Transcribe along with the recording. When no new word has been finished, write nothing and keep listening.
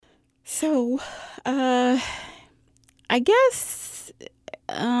So, I guess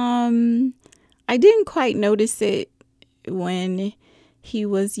I didn't quite notice it when he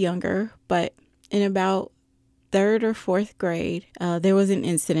was younger, but in about third or fourth grade, there was an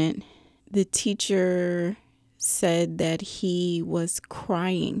incident. The teacher said that he was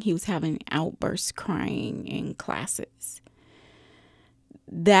crying. He was having outbursts crying in classes.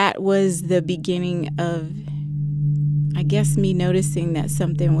 That was the beginning of, I guess, me noticing that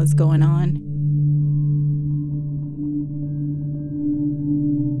something was going on.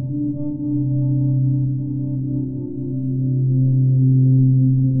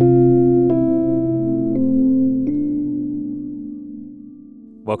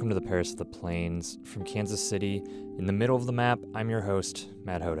 Welcome to the Paris of the Plains. From Kansas City, in the middle of the map, I'm your host,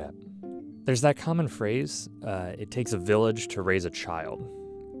 Matt Hodap. There's that common phrase, it takes a village to raise a child.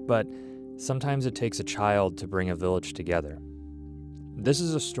 But sometimes it takes a child to bring a village together. This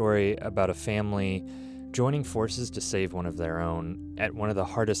is a story about a family joining forces to save one of their own at one of the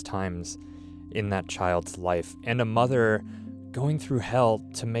hardest times in that child's life, and a mother going through hell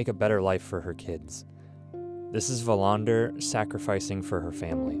to make a better life for her kids. This is Valander sacrificing for her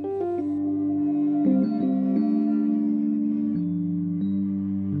family.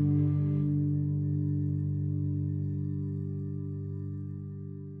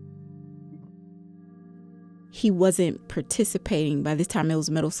 He wasn't participating. By this time, it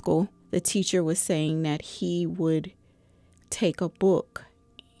was middle school. The teacher was saying that he would take a book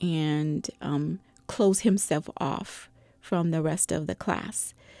and close himself off from the rest of the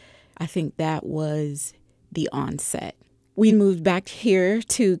class. I think that was the onset. We moved back here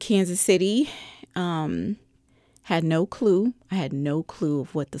to Kansas City. Had no clue. I had no clue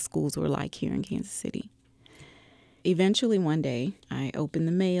of what the schools were like here in Kansas City. Eventually, one day, I opened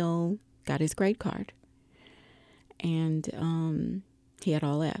the mail, got his grade card, and he had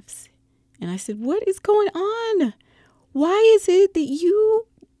all Fs. And I said, "What is going on? Why is it that you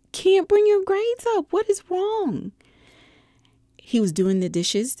can't bring your grades up? What is wrong?" He was doing the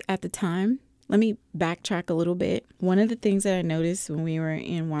dishes at the time. Let me backtrack a little bit. One of the things that I noticed when we were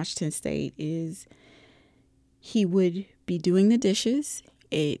in Washington State is he would be doing the dishes.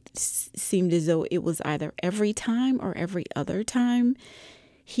 It seemed as though it was either every time or every other time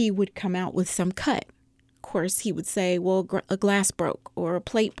he would come out with some cut. Of course, he would say, well, a glass broke or a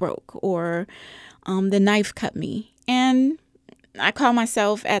plate broke or the knife cut me. And I call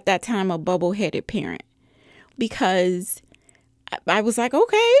myself at that time a bubble-headed parent because I was like,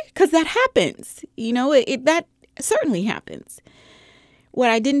 okay, because that happens. You know, that certainly happens. What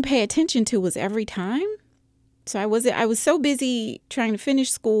I didn't pay attention to was every time. So I was so busy trying to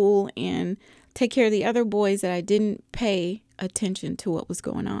finish school and take care of the other boys that I didn't pay attention to what was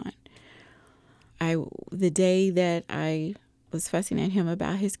going on. The day that I was fussing at him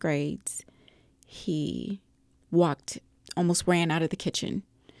about his grades, he almost ran out of the kitchen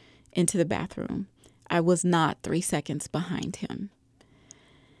into the bathroom. I was not 3 seconds behind him.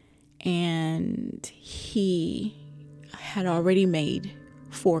 And he had already made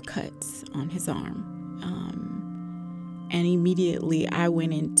 4 cuts on his arm. And immediately I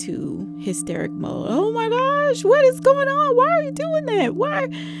went into hysteric mode. Oh my gosh, what is going on? Why are you doing that? Why?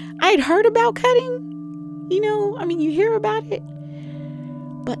 I had heard about cutting. You hear about it.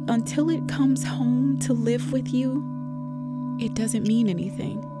 But until it comes home to live with you, it doesn't mean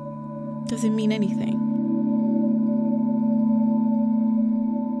anything. Doesn't mean anything.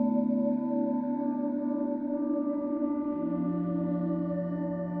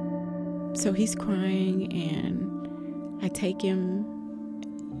 So he's crying, and I take him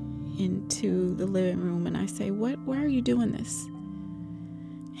into the living room and I say, why are you doing this?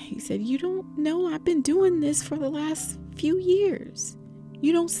 He said, you don't know, I've been doing this for the last few years.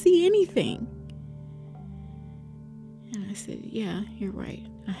 You don't see anything. And I said, yeah, you're right.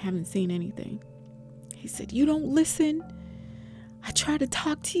 I haven't seen anything. He said, you don't listen. I try to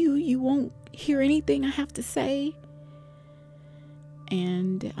talk to you. You won't hear anything I have to say.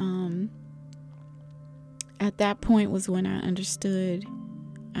 And at that point was when I understood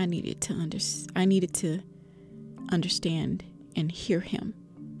I needed to understand and hear him.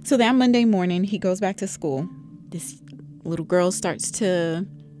 So that Monday morning, he goes back to school. This little girl starts to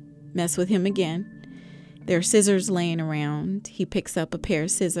mess with him again. There are scissors laying around. He picks up a pair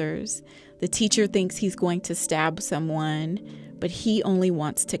of scissors. The teacher thinks he's going to stab someone, but he only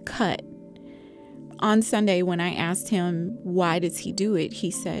wants to cut. On Sunday, when I asked him, why does he do it?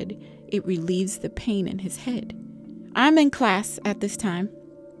 He said, it relieves the pain in his head. I'm in class at this time.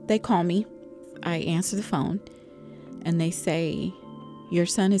 They call me. I answer the phone, and they say, your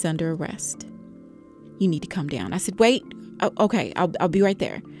son is under arrest. You need to come down. I said, wait. Oh, okay, I'll be right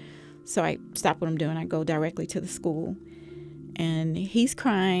there. So I stop what I'm doing. I go directly to the school, and he's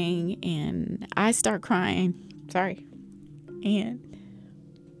crying, and I start crying. Sorry. And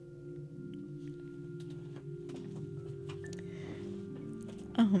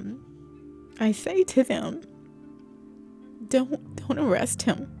I say to them, don't arrest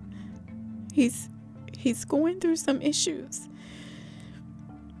him. He's going through some issues.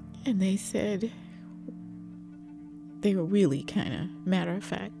 And they said, they were really kind of matter of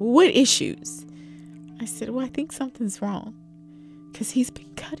fact. What issues? I said, well, I think something's wrong because he's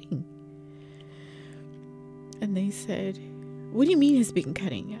been cutting. And they said, what do you mean he's been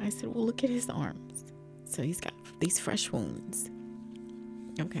cutting? I said, well, look at his arms. So he's got these fresh wounds.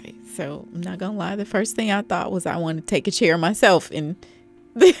 Okay, so I'm not gonna lie. The first thing I thought was I wanted to take a chair myself and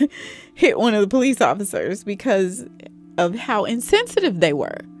hit one of the police officers because of how insensitive they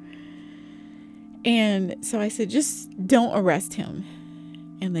were. And so I said, just don't arrest him.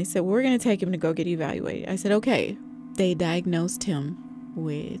 And they said, we're going to take him to go get evaluated. I said, okay. They diagnosed him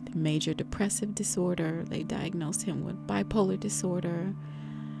with major depressive disorder. They diagnosed him with bipolar disorder.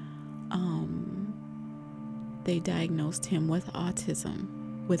 They diagnosed him with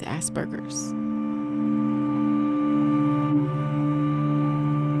autism, with Asperger's.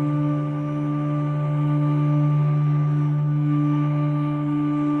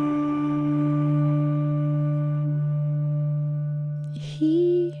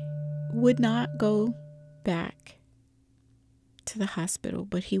 He would not go back to the hospital,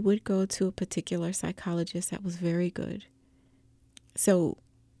 but he would go to a particular psychologist that was very good. So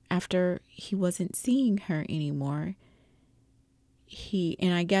after he wasn't seeing her anymore,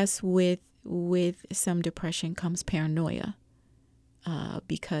 and I guess with some depression comes paranoia,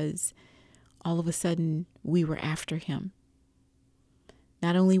 because all of a sudden we were after him.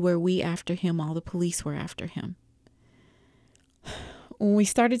 Not only were we after him, all the police were after him. When we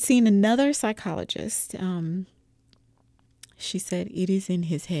started seeing another psychologist, she said, it is in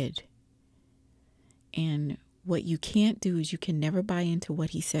his head. And what you can't do is you can never buy into what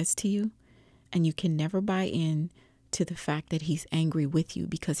he says to you. And you can never buy in to the fact that he's angry with you,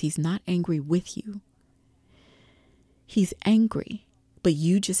 because he's not angry with you. He's angry, but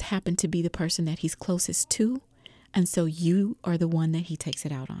you just happen to be the person that he's closest to. And so you are the one that he takes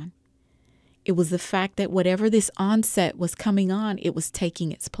it out on. It was the fact that whatever this onset was coming on, it was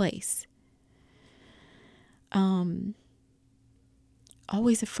taking its place.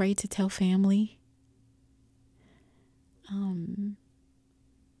 Always afraid to tell family.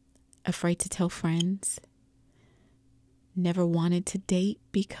 Afraid to tell friends. Never wanted to date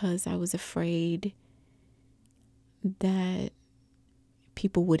because I was afraid that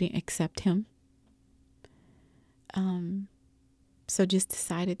people wouldn't accept him. So just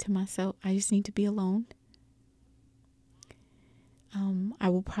decided to myself, I just need to be alone. I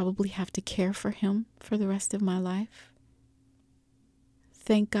will probably have to care for him for the rest of my life.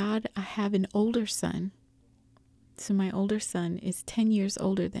 Thank God I have an older son. So my older son is 10 years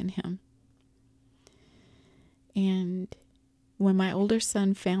older than him. And when my older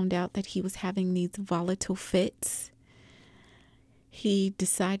son found out that he was having these volatile fits, he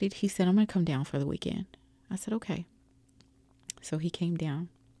said, I'm going to come down for the weekend. I said, okay. So he came down.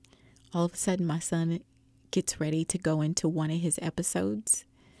 All of a sudden, my son gets ready to go into one of his episodes.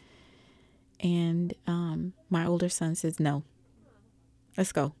 And my older son says, no,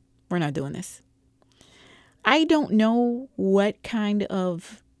 let's go. We're not doing this. I don't know what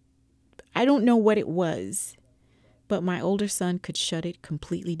it was, but my older son could shut it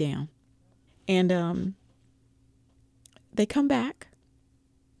completely down. And they come back.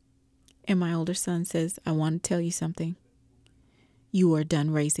 And my older son says, I want to tell you something. You are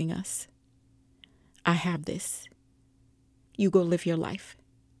done raising us. I have this. You go live your life.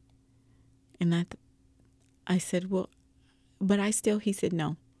 And I said, well, but he said,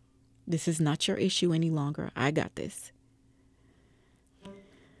 no, this is not your issue any longer. I got this.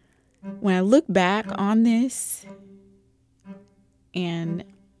 When I look back on this, and,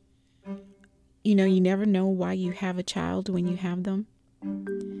 you never know why you have a child when you have them.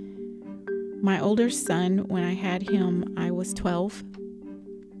 My older son, when I had him, I was 12.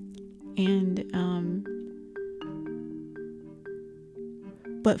 And,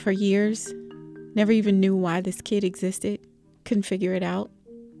 but for years, never even knew why this kid existed. Couldn't figure it out.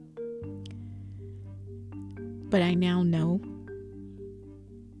 But I now know.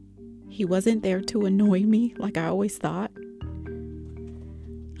 He wasn't there to annoy me like I always thought.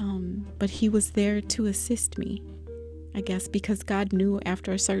 But he was there to assist me. I guess because God knew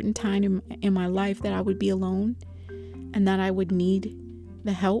after a certain time in my life that I would be alone and that I would need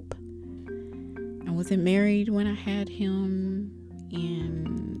the help. I wasn't married when I had him,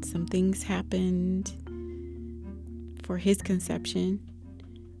 and some things happened for his conception.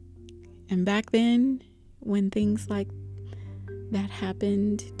 And back then, when things like that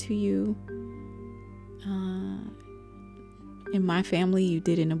happened to you, in my family, you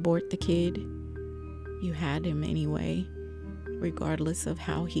didn't abort the kid. You had him anyway, regardless of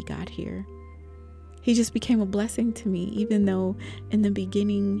how he got here. He just became a blessing to me, even though in the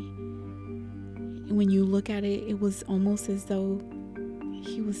beginning, when you look at it, it was almost as though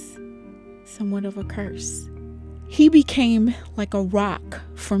he was somewhat of a curse. He became like a rock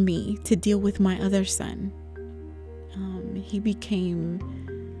for me to deal with my other son. He became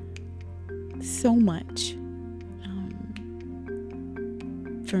so much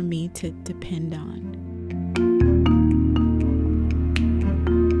for me to depend on.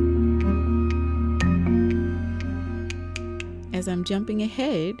 As I'm jumping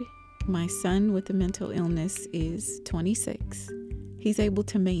ahead, my son with the mental illness is 26. He's able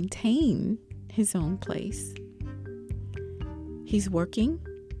to maintain his own place. He's working.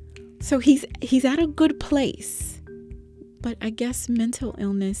 So he's at a good place. But I guess mental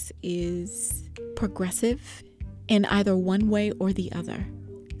illness is progressive in either one way or the other.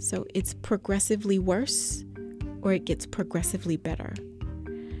 So it's progressively worse or it gets progressively better.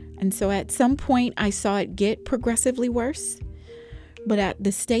 And so at some point I saw it get progressively worse. But at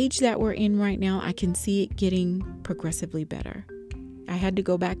the stage that we're in right now, I can see it getting progressively better. I had to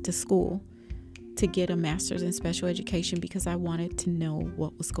go back to school to get a master's in special education because I wanted to know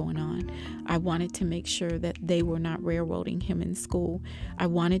what was going on. I wanted to make sure that they were not railroading him in school. I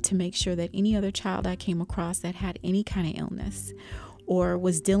wanted to make sure that any other child I came across that had any kind of illness or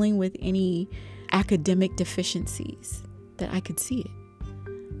was dealing with any academic deficiencies, that I could see it.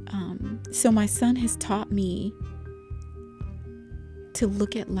 So my son has taught me to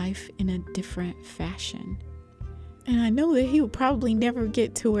look at life in a different fashion. And I know that he will probably never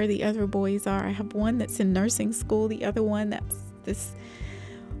get to where the other boys are. I have one that's in nursing school, the other one that's this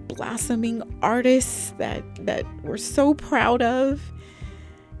blossoming artist that we're so proud of.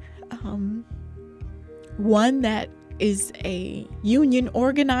 One that is a union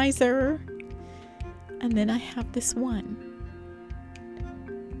organizer. And then I have this one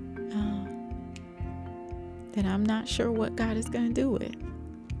that I'm not sure what God is going to do with.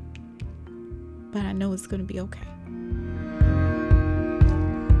 But I know it's going to be okay.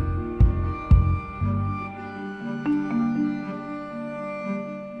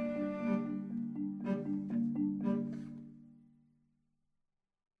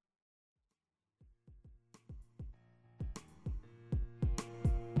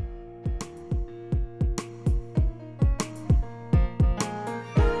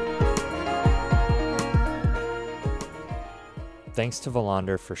 Thanks to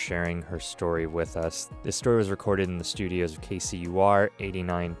Valander for sharing her story with us. This story was recorded in the studios of KCUR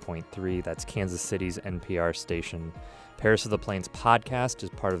 89.3. That's Kansas City's NPR station. Paris of the Plains podcast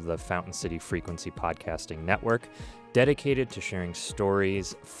is part of the Fountain City Frequency Podcasting Network, dedicated to sharing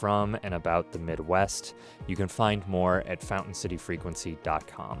stories from and about the Midwest. You can find more at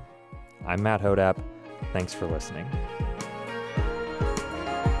fountaincityfrequency.com. I'm Matt Hodap. Thanks for listening.